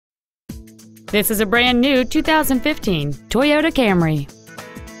This is a brand new 2015 Toyota Camry.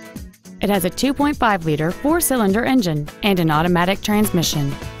 It has a 2.5-liter four-cylinder engine and an automatic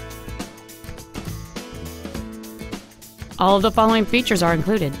transmission. All of the following features are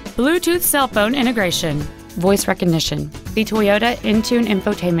included: Bluetooth cell phone integration, voice recognition, the Toyota Intune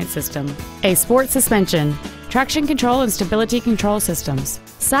infotainment system, a sport suspension, traction control and stability control systems,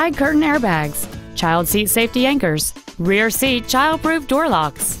 side curtain airbags, child seat safety anchors, rear seat child-proof door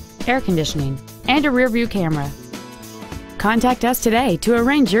locks, air conditioning, and a rear-view camera. Contact us today to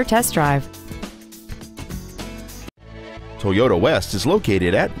arrange your test drive. Toyota West is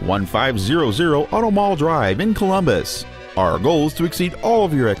located at 1500 Auto Mall Drive in Columbus. Our goal is to exceed all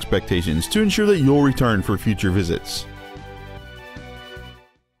of your expectations to ensure that you'll return for future visits.